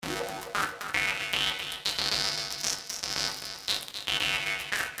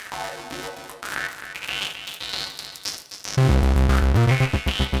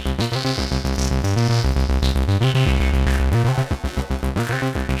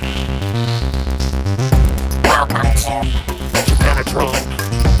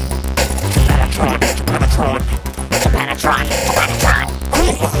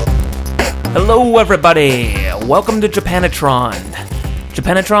Hello everybody, welcome to Japanatron.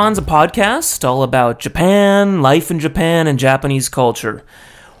 Japanatron's a podcast all about Japan, life in Japan, and Japanese culture.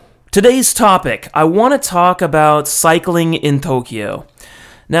 Today's topic, I want to talk about cycling in Tokyo.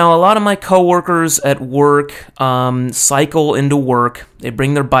 Now, a lot of my coworkers at work cycle into work, they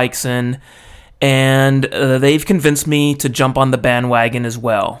bring their bikes in, and they've convinced me to jump on the bandwagon as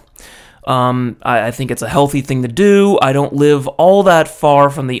well. I think it's a healthy thing to do. I don't live all that far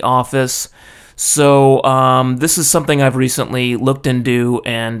from the office, so this is something I've recently looked into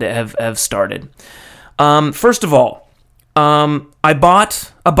and have started. First of all, I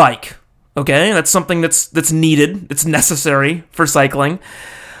bought a bike. Okay, that's something that's needed. It's necessary for cycling.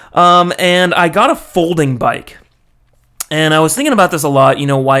 And I got a folding bike. And I was thinking about this a lot. You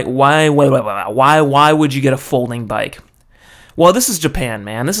know, why would you get a folding bike? Well, this is Japan,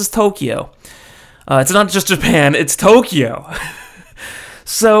 man. This is Tokyo. It's not just Japan, it's Tokyo.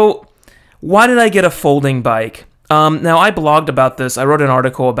 So, why did I get a folding bike? Now, I blogged about this. I wrote an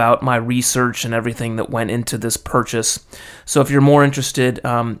article about my research and everything that went into this purchase. So, if you're more interested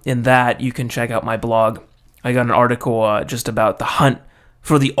in that, you can check out my blog. I got an article just about the hunt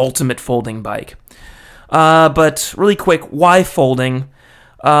for the ultimate folding bike. But really quick, why folding?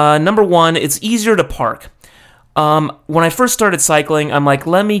 Number one, it's easier to park. When I first started cycling, I'm like,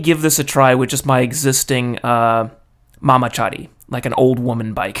 let me give this a try with just my existing mamachari, like an old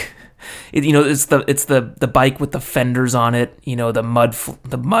woman bike. It's the bike with the fenders on it, you know, the mud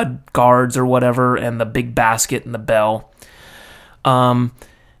guards or whatever, and the big basket and the bell. And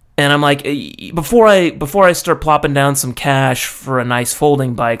I'm like, before I start plopping down some cash for a nice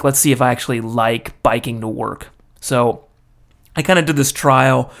folding bike, let's see if I actually like biking to work. So I kind of did this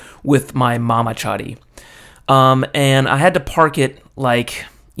trial with my mamachari. And I had to park it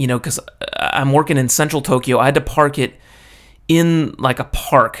because I'm working in central Tokyo, I had to park it in like a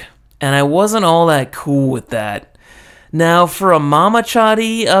park, and I wasn't all that cool with that. Now, for a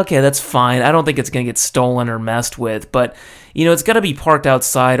mamachari, okay, that's fine. I don't think it's going to get stolen or messed with, but, it's got to be parked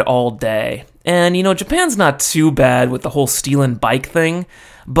outside all day. And, Japan's not too bad with the whole stealing bike thing,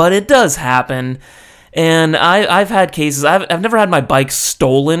 but it does happen. And I've had cases, I've never had my bike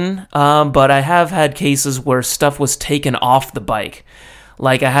stolen, but I have had cases where stuff was taken off the bike.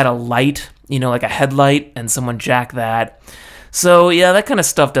 Like I had a light, like a headlight, and someone jacked that. So yeah, that kind of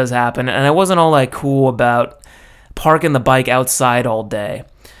stuff does happen, and I wasn't all that cool about parking the bike outside all day.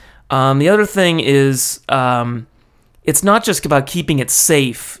 The other thing is, it's not just about keeping it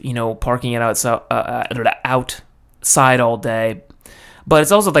safe, parking it outside all day, but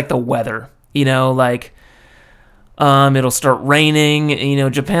it's also like the weather. It'll start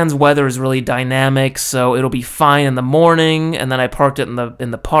raining. Japan's weather is really dynamic, so it'll be fine in the morning, and then I parked it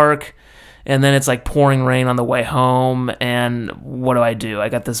in the park, and then it's like pouring rain on the way home. And what do? I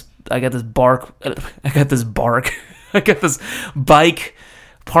got this bike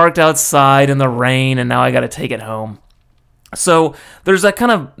parked outside in the rain, and now I got to take it home. So there's that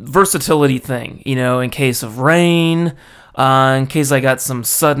kind of versatility thing, in case of rain. In case I got some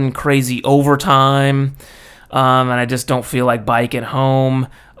sudden crazy overtime, and I just don't feel like biking home.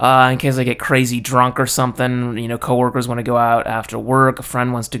 In case I get crazy drunk or something, coworkers want to go out after work, a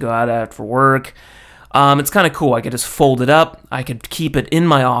friend wants to go out after work. It's kind of cool. I could just fold it up. I could keep it in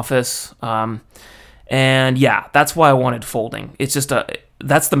my office. And yeah, that's why I wanted folding. It's just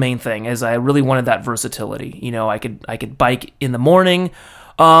that's the main thing, is I really wanted that versatility. I could bike in the morning.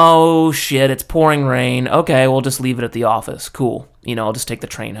 Oh, shit, it's pouring rain. Okay, we'll just leave it at the office. Cool. I'll just take the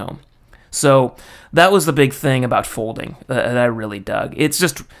train home. So that was the big thing about folding that I really dug. It's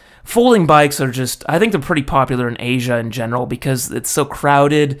just, folding bikes are just, I think they're pretty popular in Asia in general because it's so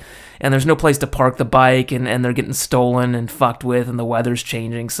crowded and there's no place to park the bike, and they're getting stolen and fucked with, and the weather's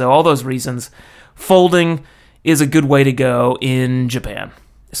changing. So all those reasons, folding is a good way to go in Japan,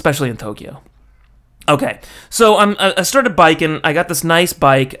 especially in Tokyo. Okay, so I started biking. I got this nice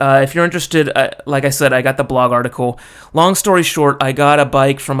bike. If you're interested, like I said, I got the blog article. Long story short, I got a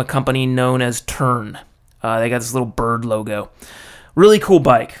bike from a company known as Turn. They got this little bird logo. Really cool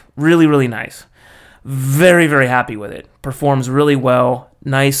bike. Really, really nice. Very, very happy with it. Performs really well.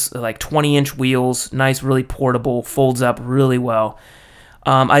 Nice, like 20-inch wheels. Nice, really portable. Folds up really well.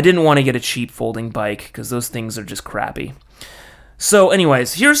 I didn't want to get a cheap folding bike because those things are just crappy. So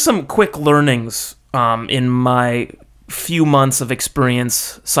anyways, here's some quick learnings in my few months of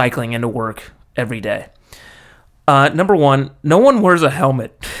experience cycling into work every day. Number one, no one wears a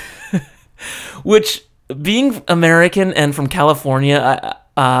helmet, which, being American and from California,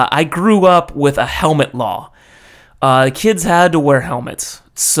 I grew up with a helmet law. Kids had to wear helmets,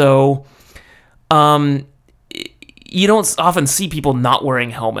 so you don't often see people not wearing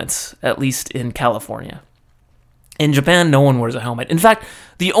helmets, at least in California. In Japan, no one wears a helmet. In fact,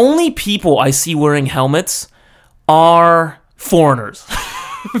 the only people I see wearing helmets are foreigners,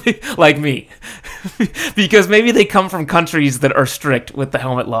 like me, because maybe they come from countries that are strict with the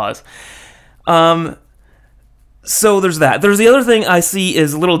helmet laws. So there's that. There's the other thing I see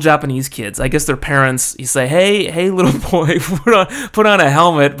is little Japanese kids. I guess their parents, you say, hey, little boy, put on a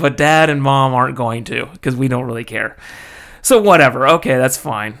helmet, but dad and mom aren't going to, because we don't really care. So whatever. Okay, that's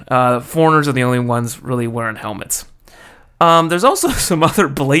fine. Foreigners are the only ones really wearing helmets. There's also some other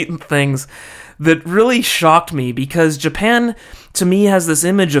blatant things that really shocked me, because Japan, to me, has this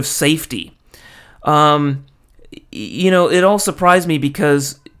image of safety. It all surprised me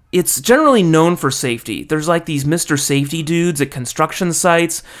because it's generally known for safety. There's like these Mr. Safety dudes at construction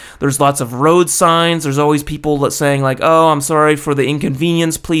sites. There's lots of road signs. There's always people saying like, oh, I'm sorry for the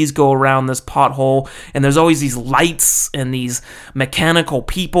inconvenience. Please go around this pothole. And there's always these lights and these mechanical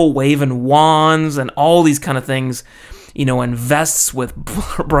people waving wands and all these kind of things, and vests with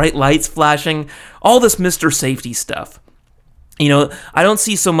bright lights flashing. All this Mr. Safety stuff. I don't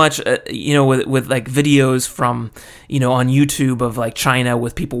see so much, with like videos from, on YouTube of like China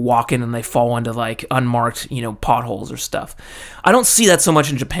with people walking and they fall into like unmarked, potholes or stuff. I don't see that so much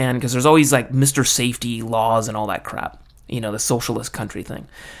in Japan because there's always like Mr. Safety laws and all that crap, the socialist country thing.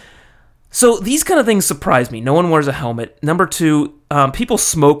 So these kind of things surprise me. No one wears a helmet. Number two, people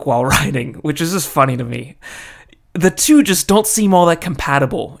smoke while riding, which is just funny to me. The two just don't seem all that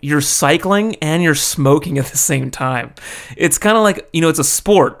compatible. You're cycling and you're smoking at the same time. It's kind of like, it's a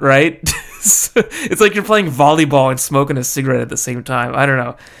sport, right? It's like you're playing volleyball and smoking a cigarette at the same time. I don't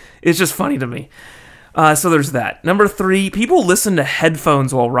know. It's just funny to me. So there's that. Number three, people listen to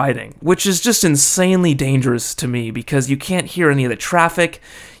headphones while riding, which is just insanely dangerous to me because you can't hear any of the traffic.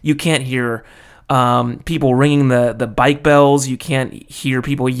 You can't hear people ringing the bike bells. You can't hear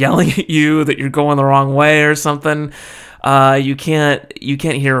people yelling at you that you're going the wrong way or something. You can't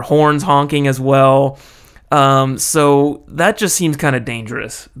hear horns honking as well. So that just seems kind of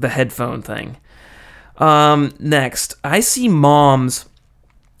dangerous, the headphone thing. Next, I see moms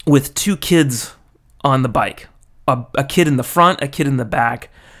with two kids on the bike, a kid in the front, a kid in the back,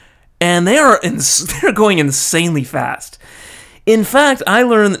 and they're going insanely fast. In fact, I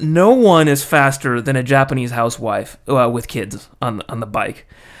learned that no one is faster than a Japanese housewife with kids on the bike.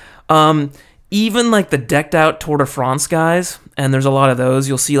 Even like the decked out Tour de France guys, and there's a lot of those,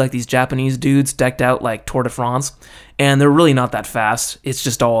 you'll see like these Japanese dudes decked out like Tour de France, and they're really not that fast. It's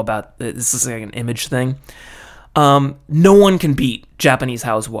just all about, this is like an image thing. No one can beat Japanese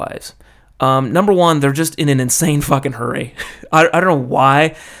housewives. Number one, they're just in an insane fucking hurry. I don't know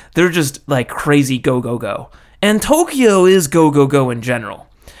why. They're just like crazy go. And Tokyo is go in general.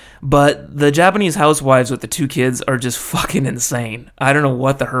 But the Japanese housewives with the two kids are just fucking insane. I don't know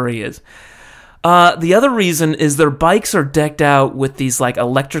what the hurry is. The other reason is their bikes are decked out with these like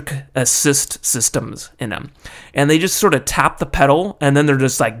electric assist systems in them. And they just sort of tap the pedal and then they're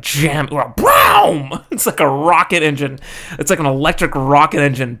just like boom! It's like a rocket engine. It's like an electric rocket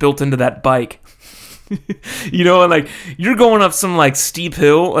engine built into that bike. And like you're going up some like steep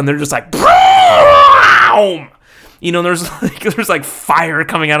hill and they're just like boom! There's like fire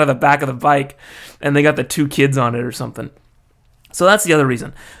coming out of the back of the bike and they got the two kids on it or something. So that's the other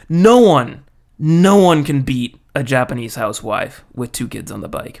reason. No one can beat a Japanese housewife with two kids on the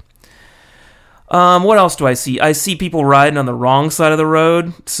bike. What else do I see? I see people riding on the wrong side of the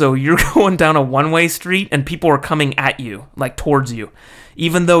road. So you're going down a one-way street and people are coming at you, like towards you,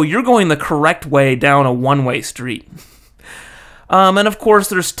 even though you're going the correct way down a one-way street. And of course,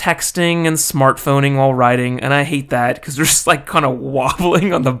 there's texting and smartphoning while riding, and I hate that because they're just like kind of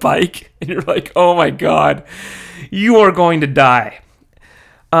wobbling on the bike, and you're like, oh my god, you are going to die.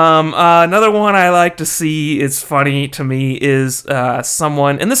 Another one I like to see, it's funny to me, is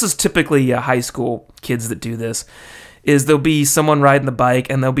someone, and this is typically high school kids that do this, is there'll be someone riding the bike,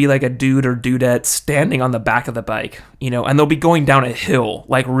 and there'll be like a dude or dudette standing on the back of the bike, and they'll be going down a hill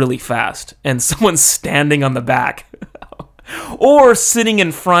like really fast, and someone's standing on the back. Or sitting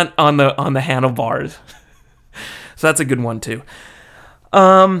in front on the handlebars. So that's a good one too.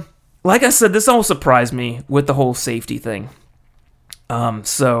 Like I said, this all surprised me with the whole safety thing.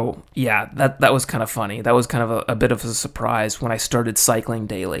 So yeah, that was kind of funny. That was kind of a bit of a surprise when I started cycling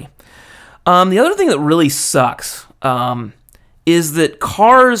daily. The other thing that really sucks is that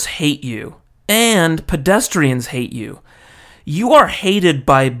cars hate you and pedestrians hate you. You are hated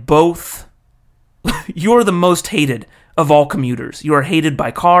by both. You're the most hated of all commuters. You are hated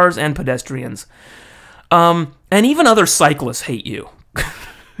by cars and pedestrians. And even other cyclists hate you.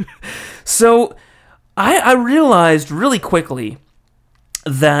 So I realized really quickly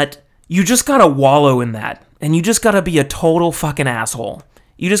that you just gotta wallow in that. And you just gotta be a total fucking asshole.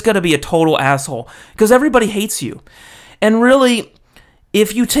 You just gotta be a total asshole. Because everybody hates you. And really,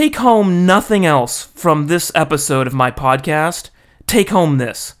 if you take home nothing else from this episode of my podcast, take home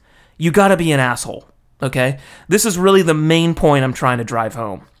this. You gotta be an asshole, okay? This is really the main point I'm trying to drive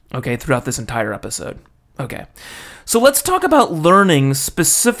home, okay, throughout this entire episode. Okay, so let's talk about learning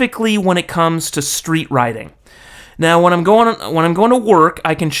specifically when it comes to street riding. Now, when I'm going to work,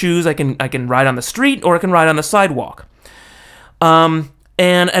 I can choose. I can ride on the street or I can ride on the sidewalk. And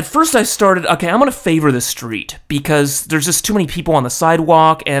at first I started, okay, I'm going to favor the street because there's just too many people on the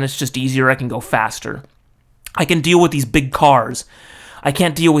sidewalk and it's just easier. I can go faster. I can deal with these big cars. I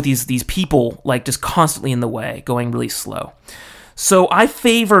can't deal with these people like just constantly in the way, going really slow. So I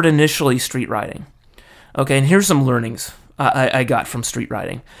favored initially street riding. Okay, and here's some learnings I got from street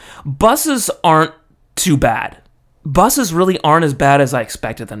riding. Buses aren't too bad. Buses really aren't as bad as I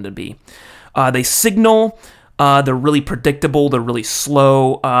expected them to be. They signal, they're really predictable, they're really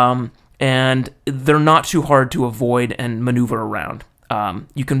slow, and they're not too hard to avoid and maneuver around.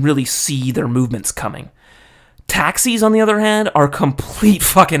 You can really see their movements coming. Taxis, on the other hand, are complete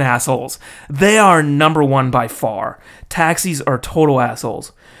fucking assholes. They are number one by far. Taxis are total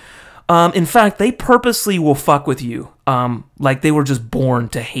assholes. In fact, they purposely will fuck with you, like they were just born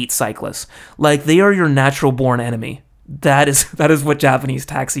to hate cyclists. Like they are your natural born enemy. That is what Japanese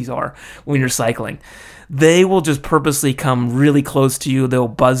taxis are when you're cycling. They will just purposely come really close to you. They'll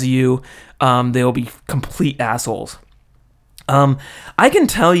buzz you. They'll be complete assholes. I can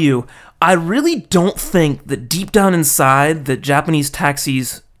tell you, I really don't think that deep down inside that Japanese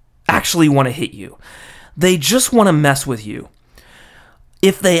taxis actually want to hit you. They just want to mess with you.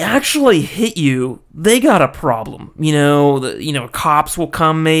 If they actually hit you, they got a problem. Cops will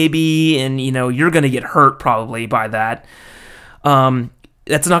come maybe, and you're gonna get hurt probably by that.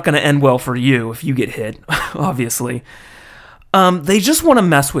 That's not gonna end well for you if you get hit, obviously. They just want to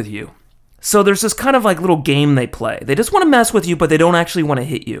mess with you. So there's this kind of like little game they play. They just want to mess with you, but they don't actually want to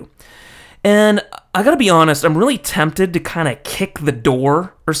hit you. And I gotta be honest, I'm really tempted to kind of kick the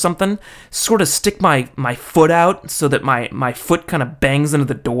door or something, sort of stick my foot out so that my foot kind of bangs into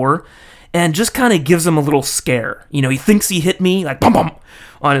the door and just kind of gives him a little scare. He thinks he hit me, like bum bum,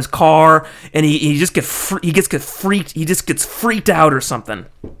 on his car, and he just gets freaked out or something.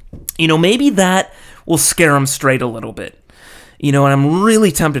 Maybe that will scare him straight a little bit. And I'm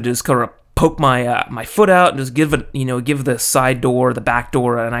really tempted to just kind of poke my foot out and just give the side door, the back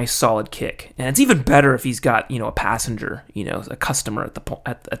door, a nice solid kick. And it's even better if he's got a passenger, a customer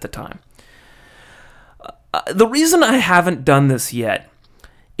at the time. The reason I haven't done this yet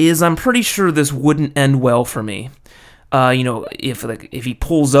is I'm pretty sure this wouldn't end well for me. If he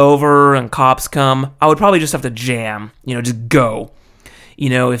pulls over and cops come, I would probably just have to jam, just go.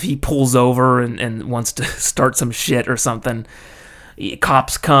 If he pulls over and wants to start some shit or something,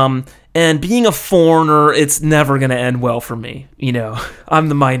 cops come. And being a foreigner, it's never going to end well for me. I'm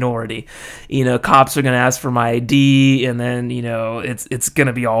the minority. Cops are going to ask for my ID, and then, it's going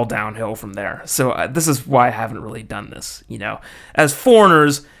to be all downhill from there. So this is why I haven't really done this. As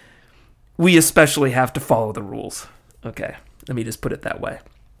foreigners, we especially have to follow the rules. Okay, let me just put it that way.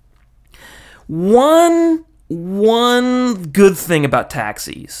 One good thing about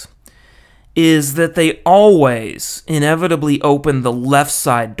taxis is that they always inevitably open the left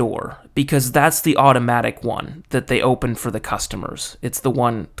side door because that's the automatic one that they open for the customers. It's the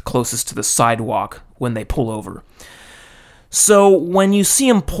one closest to the sidewalk when they pull over. So when you see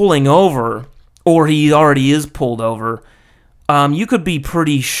him pulling over, or he already is pulled over, you could be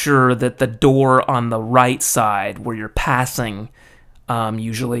pretty sure that the door on the right side where you're passing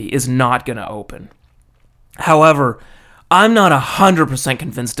usually is not going to open. However, I'm not 100%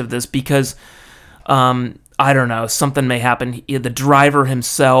 convinced of this because, I don't know, something may happen. The driver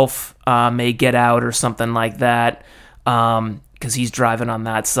himself may get out or something like that because he's driving on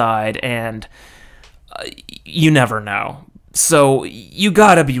that side, and you never know. So you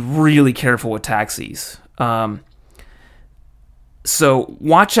gotta be really careful with taxis. So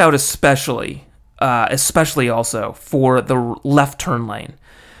watch out especially also for the left turn lane.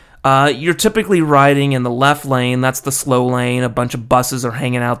 You're typically riding in the left lane. That's the slow lane. A bunch of buses are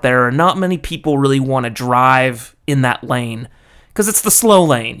hanging out there, and not many people really want to drive in that lane because it's the slow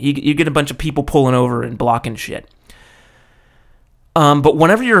lane. You get a bunch of people pulling over and blocking shit. But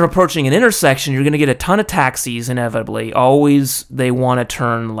whenever you're approaching an intersection, you're going to get a ton of taxis, inevitably. Always, they want to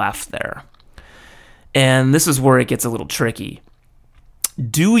turn left there. And this is where it gets a little tricky.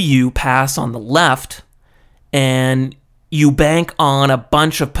 Do you pass on the left and you bank on a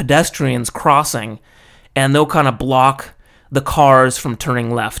bunch of pedestrians crossing, and they'll kind of block the cars from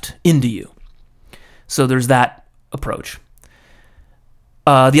turning left into you? So there's that approach.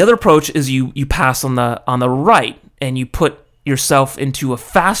 The other approach is you pass on the right, and you put yourself into a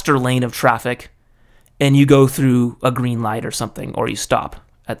faster lane of traffic, and you go through a green light or something, or you stop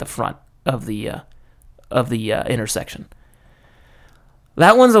at the front of the intersection.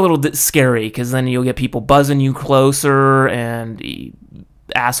 That one's a little bit scary because then you'll get people buzzing you closer and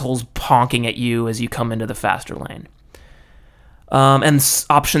assholes honking at you as you come into the faster lane. And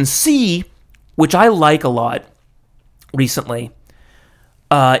option C, which I like a lot recently,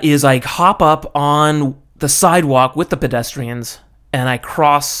 is I hop up on the sidewalk with the pedestrians and I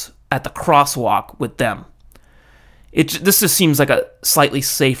cross at the crosswalk with them. This just seems like a slightly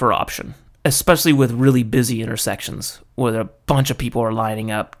safer option, especially with really busy intersections where a bunch of people are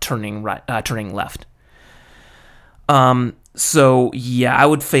lining up, turning left. So yeah, I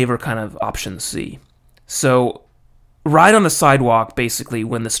would favor kind of option C. So ride on the sidewalk basically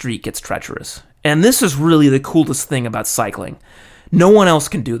when the street gets treacherous. And this is really the coolest thing about cycling. No one else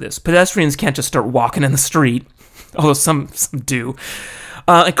can do this. Pedestrians can't just start walking in the street, although some do.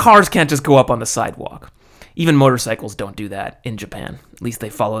 And cars can't just go up on the sidewalk. Even motorcycles don't do that in Japan. At least they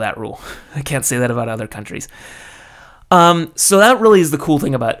follow that rule. I can't say that about other countries. So that really is the cool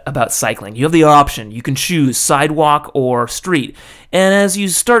thing about cycling. You have the option. You can choose sidewalk or street. And as you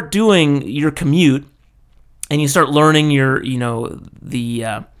start doing your commute and you start learning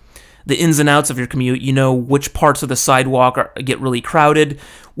the ins and outs of your commute, you know which parts of the sidewalk get really crowded,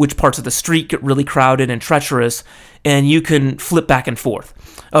 which parts of the street get really crowded and treacherous, and you can flip back and forth.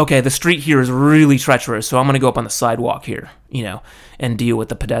 Okay, the street here is really treacherous, so I'm going to go up on the sidewalk here, and deal with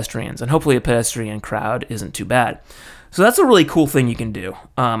the pedestrians. And hopefully a pedestrian crowd isn't too bad. So that's a really cool thing you can do.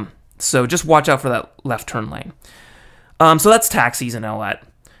 So just watch out for that left turn lane. So that's taxis and all that.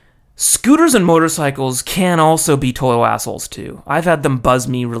 Scooters and motorcycles can also be total assholes too. I've had them buzz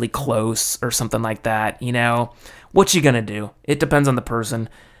me really close or something like that. What you gonna do? It depends on the person.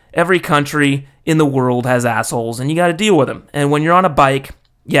 Every country in the world has assholes, and you got to deal with them. And when you're on a bike,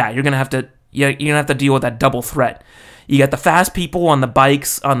 you're gonna have to deal with that double threat. You got the fast people on the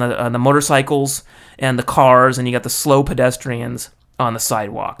bikes, on the motorcycles, and the cars, and you got the slow pedestrians on the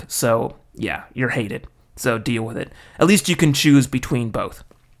sidewalk. So yeah, you're hated. So deal with it. At least you can choose between both.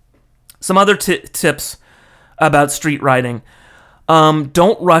 Some other tips about street riding.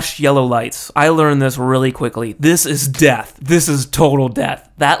 Don't rush yellow lights. I learned this really quickly. This is death. This is total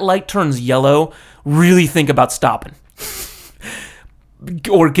death. That light turns yellow. Really think about stopping.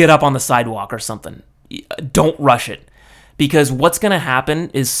 Or get up on the sidewalk or something. Don't rush it. Because what's going to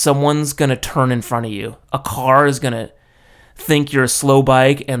happen is someone's going to turn in front of you. A car is going to think you're a slow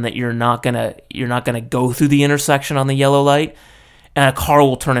bike and that you're not going to go through the intersection on the yellow light. And a car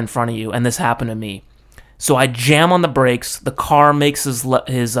will turn in front of you, and this happened to me. So I jam on the brakes, the car makes his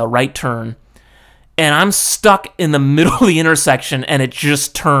right turn, and I'm stuck in the middle of the intersection, and it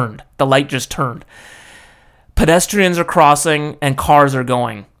just turned. The light just turned. Pedestrians are crossing, and cars are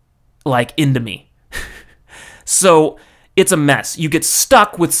going, into me. So it's a mess. You get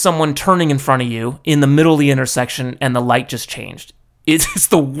stuck with someone turning in front of you in the middle of the intersection, and the light just changed. It's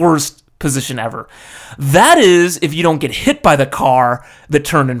the worst position ever. That is if you don't get hit by the car that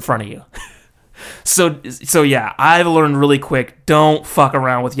turned in front of you. So yeah, I've learned really quick, don't fuck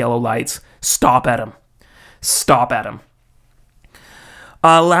around with yellow lights. Stop at them.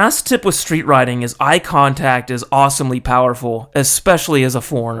 Last tip with street riding is eye contact is awesomely powerful, especially as a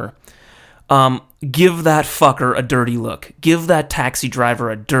foreigner. Give that fucker a dirty look. Give that taxi driver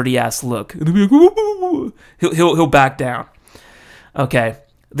a dirty ass look. He'll back down. Okay.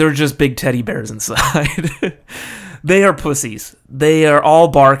 They're just big teddy bears inside. They are pussies. They are all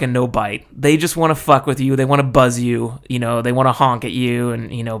bark and no bite. They just want to fuck with you. They want to buzz you. They want to honk at you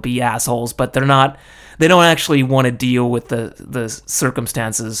and, be assholes. But they don't actually want to deal with the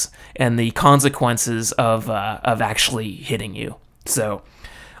circumstances and the consequences of actually hitting you. So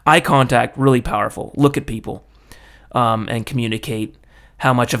eye contact, really powerful. Look at people and communicate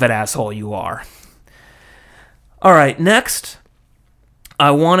how much of an asshole you are. All right, next, I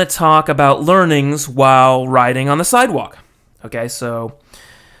want to talk about learnings while riding on the sidewalk. Okay, so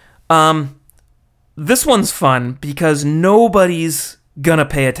This one's fun because nobody's gonna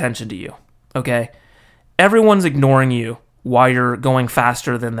pay attention to you, okay? Everyone's ignoring you while you're going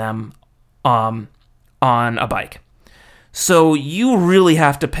faster than them on a bike. So you really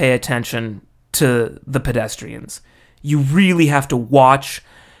have to pay attention to the pedestrians. You really have to watch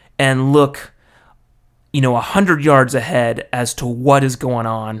and look, 100 yards ahead as to what is going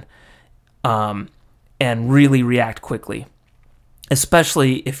on, and really react quickly.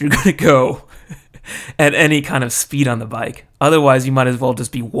 Especially if you're going to go at any kind of speed on the bike. Otherwise, you might as well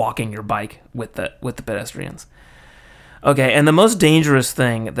just be walking your bike with the pedestrians. Okay, and the most dangerous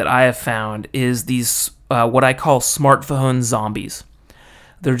thing that I have found is these, what I call smartphone zombies.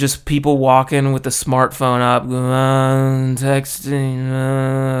 They're just people walking with the smartphone up, texting,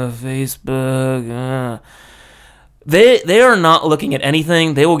 Facebook. They are not looking at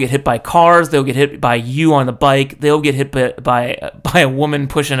anything. They will get hit by cars. They'll get hit by you on the bike. They'll get hit by a woman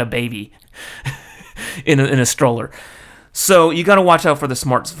pushing a baby in a stroller. So you got to watch out for the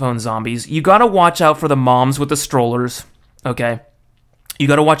smartphone zombies. You got to watch out for the moms with the strollers. Okay, you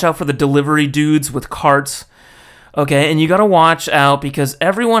got to watch out for the delivery dudes with carts. Okay, and you gotta watch out because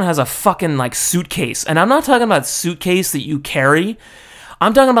everyone has a fucking, suitcase. And I'm not talking about suitcase that you carry.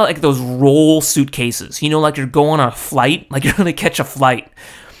 I'm talking about, those roll suitcases. Like you're going on a flight. Like you're gonna catch a flight.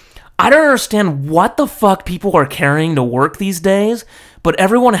 I don't understand what the fuck people are carrying to work these days, but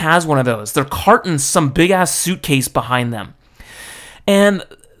everyone has one of those. They're carting some big-ass suitcase behind them. And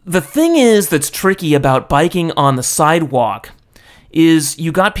the thing that's tricky about biking on the sidewalk is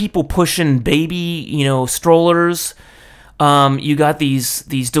you got people pushing baby, strollers. You got these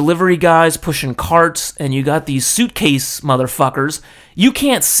delivery guys pushing carts, and you got these suitcase motherfuckers. You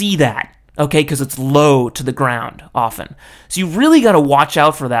can't see that, okay, because it's low to the ground often. So you really got to watch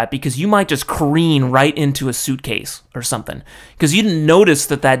out for that because you might just careen right into a suitcase or something because you didn't notice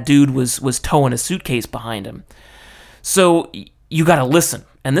that dude was towing a suitcase behind him. So you got to listen,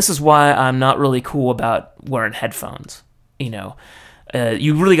 and this is why I'm not really cool about wearing headphones,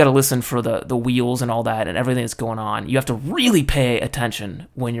 You really got to listen for the wheels and all that and everything that's going on. You have to really pay attention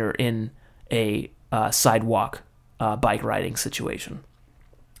when you're in a sidewalk bike riding situation.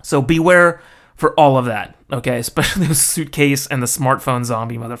 So beware for all of that, okay? Especially the suitcase and the smartphone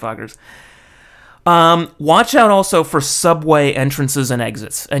zombie motherfuckers. Watch out also for subway entrances and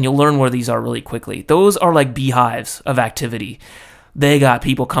exits, and you'll learn where these are really quickly. Those are like beehives of activity. They got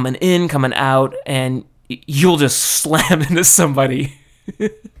people coming in, coming out, and you'll just slam into somebody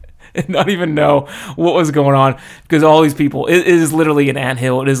and not even know what was going on because all these people, it is literally an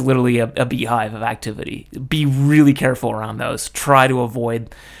anthill. It is literally a beehive of activity. Be really careful around those. Try to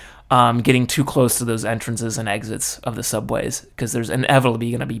avoid getting too close to those entrances and exits of the subways because there's inevitably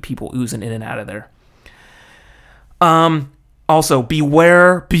going to be people oozing in and out of there. Also,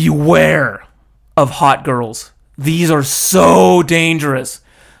 beware of hot girls. These are so dangerous.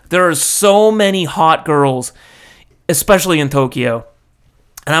 There are so many hot girls, especially in Tokyo.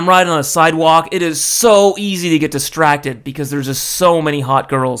 And I'm riding on a sidewalk. It is so easy to get distracted because there's just so many hot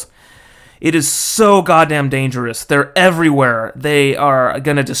girls. It is so goddamn dangerous. They're everywhere. They are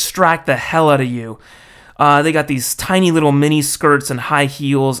going to distract the hell out of you. They got these tiny little mini skirts and high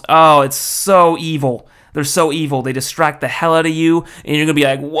heels. Oh, it's so evil. They're so evil. They distract the hell out of you, and you're going to be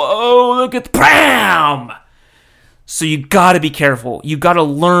like, whoa, look at the BAM! So you got to be careful. You got to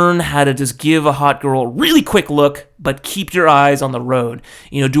learn how to just give a hot girl a really quick look, but keep your eyes on the road.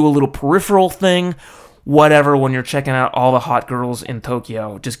 Do a little peripheral thing, whatever, when you're checking out all the hot girls in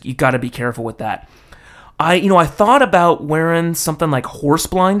Tokyo. Just, you got to be careful with that. I thought about wearing something like horse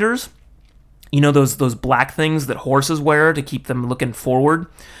blinders. Those black things that horses wear to keep them looking forward.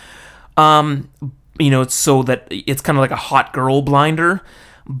 So that it's kind of like a hot girl blinder.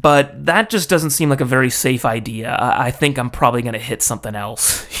 But that just doesn't seem like a very safe idea. I think I'm probably going to hit something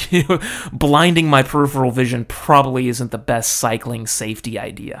else. Blinding my peripheral vision probably isn't the best cycling safety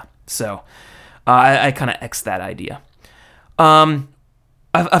idea. So I kind of X that idea.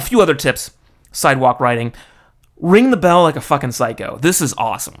 A few other tips. Sidewalk riding. Ring the bell like a fucking psycho. This is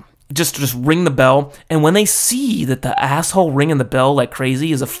awesome. Just ring the bell, and when they see that the asshole ringing the bell like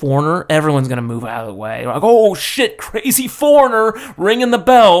crazy is a foreigner, everyone's gonna move out of the way. They're like, oh shit, crazy foreigner ringing the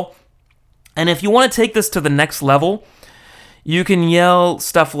bell. And if you want to take this to the next level, you can yell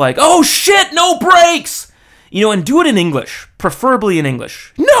stuff like, oh shit, no brakes! And do it in English, preferably in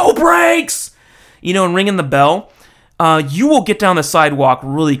English. No brakes! And ringing the bell, you will get down the sidewalk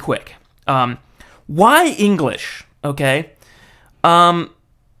really quick. Why English? Okay?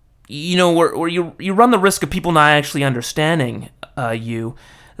 Where you run the risk of people not actually understanding you.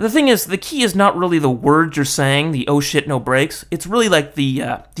 The thing is, the key is not really the words you're saying, the oh shit, no brakes. It's really like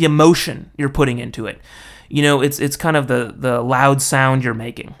the emotion you're putting into it. It's kind of the loud sound you're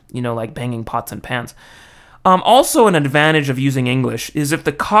making, like banging pots and pans. Also, an advantage of using English is if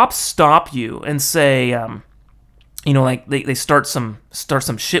the cops stop you and say, like they start some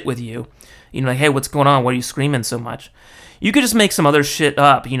shit with you, like, hey, what's going on? Why are you screaming so much? You could just make some other shit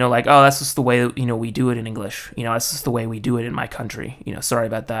up, like, oh, that's just the way, we do it in English. That's just the way we do it in my country. Sorry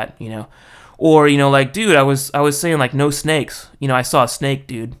about that, Or, like, dude, I was saying, like, no snakes. I saw a snake,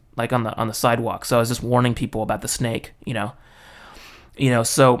 dude, like on the sidewalk. So I was just warning people about the snake,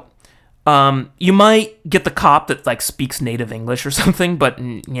 So you might get the cop that, like, speaks native English or something, but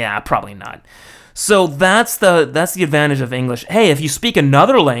yeah, probably not. So that's the advantage of English. Hey, if you speak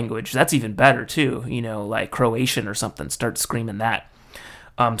another language, that's even better too. Like Croatian or something. Start screaming that.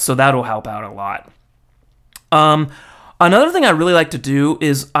 So that'll help out a lot. Another thing I really like to do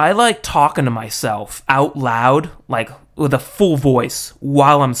is I like talking to myself out loud, like with a full voice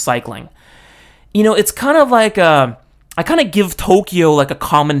while I'm cycling. It's kind of like I kind of give Tokyo like a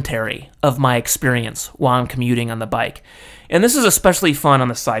commentary of my experience while I'm commuting on the bike. And this is especially fun on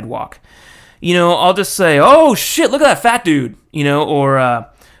the sidewalk. I'll just say, oh shit, look at that fat dude, or,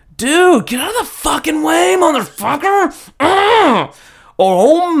 dude, get out of the fucking way, motherfucker. Or,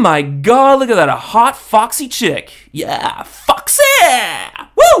 oh my god, look at that, a hot foxy chick. Yeah, foxy.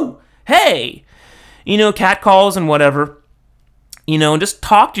 Woo! Hey. Cat calls and whatever. Just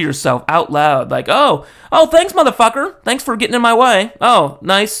talk to yourself out loud. Like, oh, thanks, motherfucker. Thanks for getting in my way. Oh,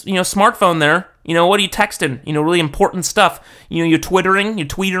 nice, smartphone there. What are you texting? Really important stuff. You're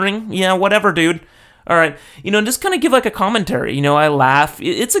tweetering. Yeah, whatever, dude. All right. Just kind of give like a commentary. I laugh.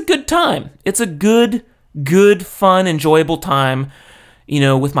 It's a good time. It's a good, fun, enjoyable time,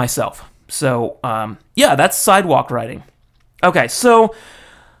 with myself. So, yeah, that's sidewalk riding. Okay, so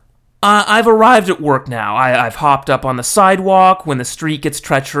I've arrived at work now. I've hopped up on the sidewalk when the street gets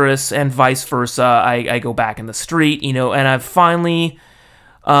treacherous and vice versa. I go back in the street, and I've finally...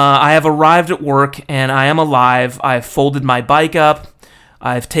 I have arrived at work, and I am alive. I've folded my bike up.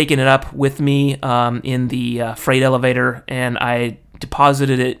 I've taken it up with me in the freight elevator, and I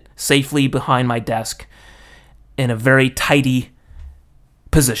deposited it safely behind my desk in a very tidy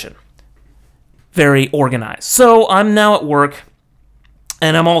position. Very organized. So I'm now at work,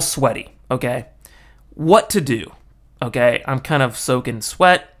 and I'm all sweaty, okay? What to do, okay? I'm kind of soaking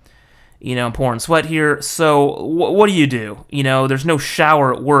sweat. I'm pouring sweat here. So what do you do? There's no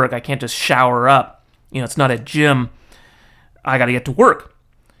shower at work. I can't just shower up. It's not a gym. I got to get to work.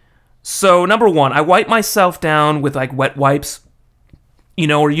 So number one, I wipe myself down with like wet wipes,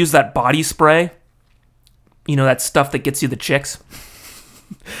 or use that body spray. That stuff that gets you the chicks.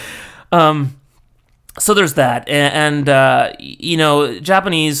 So there's that. And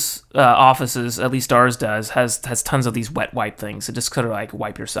Japanese offices, at least ours does, has tons of these wet wipe things. So just kind of like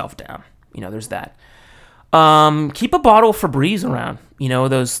wipe yourself down. There's that. Keep a bottle of Febreze around.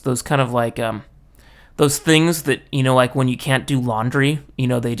 Those kind of like those things that like when you can't do laundry.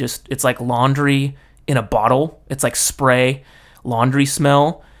 It's like laundry in a bottle. It's like spray laundry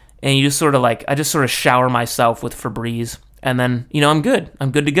smell, and you just sort of like I just sort of shower myself with Febreze, and then I'm good.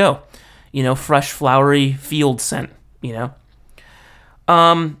 I'm good to go. Fresh flowery field scent.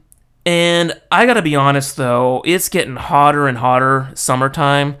 And I gotta be honest though, it's getting hotter and hotter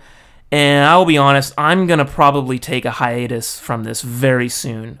summertime. And I will be honest, I'm going to probably take a hiatus from this very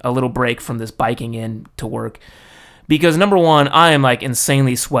soon, a little break from this biking in to work. Because number one, I am like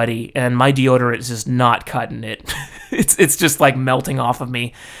insanely sweaty and my deodorant is just not cutting it. It's just like melting off of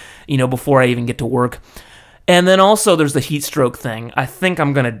me, before I even get to work. And then also there's the heat stroke thing. I think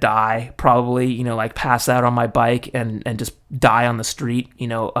I'm going to die probably, like pass out on my bike and just die on the street,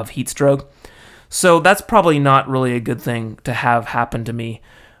 of heat stroke. So that's probably not really a good thing to have happen to me.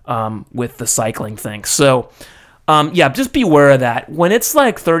 With the cycling thing. So, yeah, just be aware of that. When it's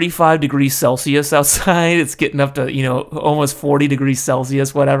like 35 degrees Celsius outside, it's getting up to, almost 40 degrees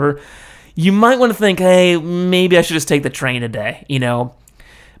Celsius, whatever. You might want to think, hey, maybe I should just take the train today,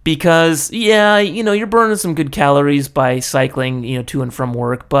 because, yeah, you're burning some good calories by cycling, to and from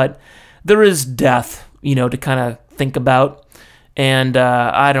work, but there is death, to kind of think about. And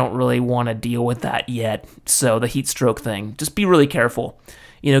I don't really want to deal with that yet. So the heat stroke thing, just be really careful.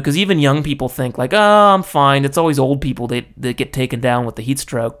 Because even young people think like, oh, I'm fine. It's always old people that get taken down with the heat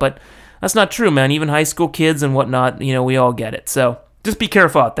stroke. But that's not true, man. Even high school kids and whatnot, we all get it. So just be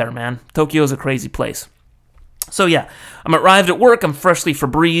careful out there, man. Tokyo's a crazy place. So yeah, I'm arrived at work. I'm freshly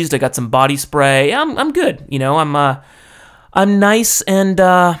Febrezed. I got some body spray. I'm good. I'm nice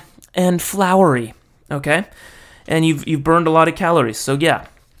and flowery. Okay. and you've burned a lot of calories. So yeah.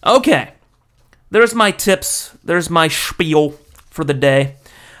 Okay. There's my tips. There's my spiel for the day.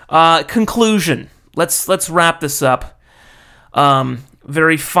 Conclusion. Let's wrap this up.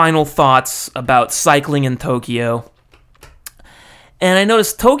 Very final thoughts about cycling in Tokyo. And I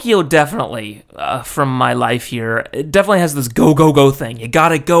noticed Tokyo definitely, from my life here, it definitely has this go, go, go thing. You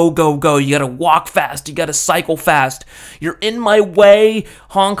gotta go, go, go. You gotta walk fast. You gotta cycle fast. You're in my way.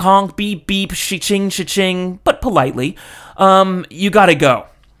 Honk, honk, beep, beep, shi-ching, shi-ching, but politely. You gotta go,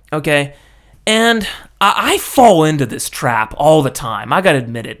 okay? And I fall into this trap all the time. I gotta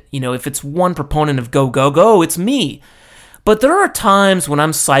admit it. If it's one proponent of go, go, go, it's me. But there are times when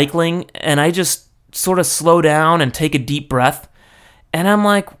I'm cycling and I just sort of slow down and take a deep breath. And I'm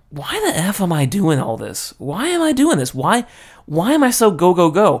like, why the F am I doing all this? Why am I doing this? Why am I so go, go,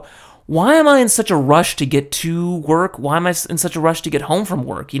 go? Why am I in such a rush to get to work? Why am I in such a rush to get home from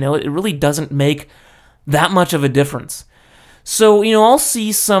work? It really doesn't make that much of a difference. So, I'll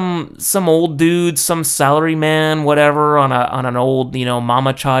see some old dude, some salary man, whatever, on an old,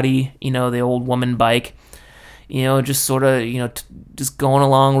 mamachari, the old woman bike. Just sort of, just going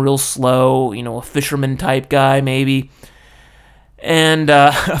along real slow, a fisherman type guy maybe. And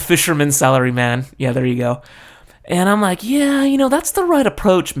a fisherman salary man. Yeah, there you go. And I'm like, yeah, that's the right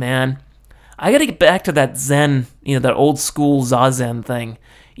approach, man. I got to get back to that Zen, that old school Zazen thing.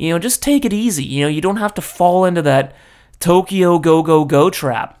 Just take it easy. You don't have to fall into that Tokyo go, go, go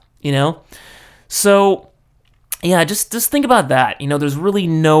trap, So, yeah, just think about that. There's really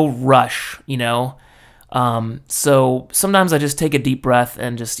no rush, So sometimes I just take a deep breath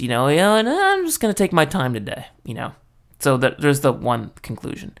and just, and I'm just going to take my time today, So there's the one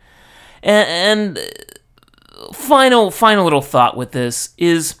conclusion. And final little thought with this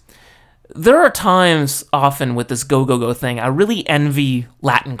is there are times often with this go, go, go thing, I really envy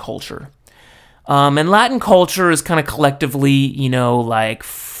Latin culture. And Latin culture is kind of collectively, like,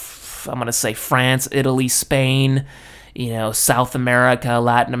 I'm going to say France, Italy, Spain, South America,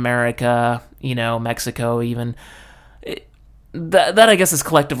 Latin America, Mexico even. That I guess is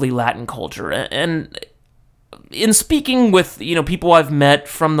collectively Latin culture. And in speaking with, people I've met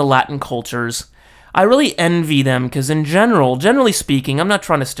from the Latin cultures, I really envy them because generally speaking, I'm not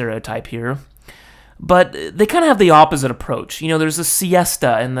trying to stereotype here, but they kind of have the opposite approach. There's a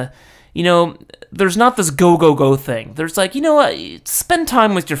siesta and there's not this go, go, go thing. There's like, spend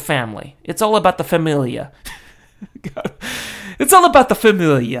time with your family. It's all about the familia. God. It's all about the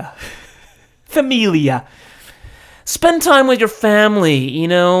familia. Familia. Spend time with your family,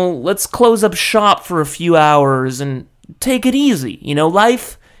 let's close up shop for a few hours and take it easy.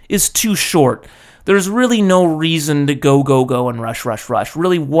 Life is too short. There's really no reason to go, go, go and rush, rush, rush.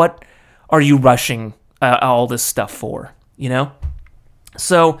 Really, what are you rushing all this stuff for,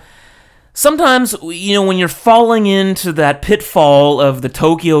 So sometimes, when you're falling into that pitfall of the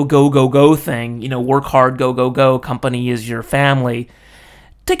Tokyo go, go, go thing, work hard, go, go, go, company is your family,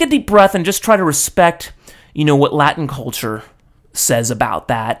 take a deep breath and just try to respect what Latin culture says about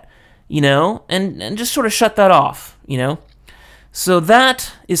that, and just sort of shut that off, So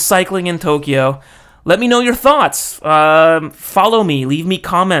that is cycling in Tokyo. Let me know your thoughts. Follow me, leave me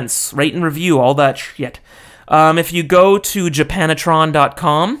comments, rate and review, all that shit. If you go to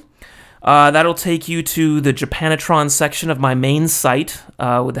Japanatron.com, that'll take you to the Japanatron section of my main site.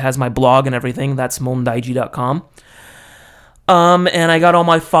 That has my blog and everything. That's mondaiji.com. And I got all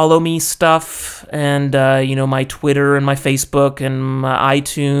my follow me stuff and, my Twitter and my Facebook and my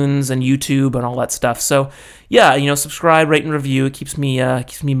iTunes and YouTube and all that stuff. So, yeah, subscribe, rate, and review. It keeps me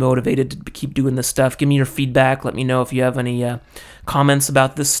motivated to keep doing this stuff. Give me your feedback. Let me know if you have any comments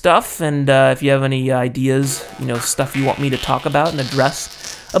about this stuff. And if you have any ideas, stuff you want me to talk about and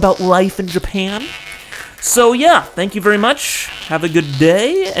address about life in Japan. So, yeah, thank you very much. Have a good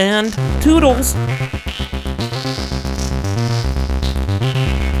day, and toodles.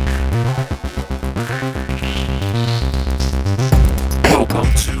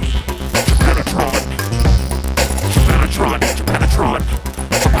 Welcome to Japanatron.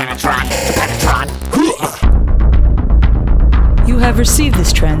 You have received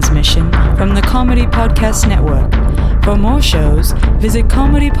this transmission from the Comedy Podcast Network. For more shows, visit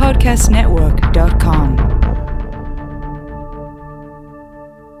comedypodcastnetwork.com.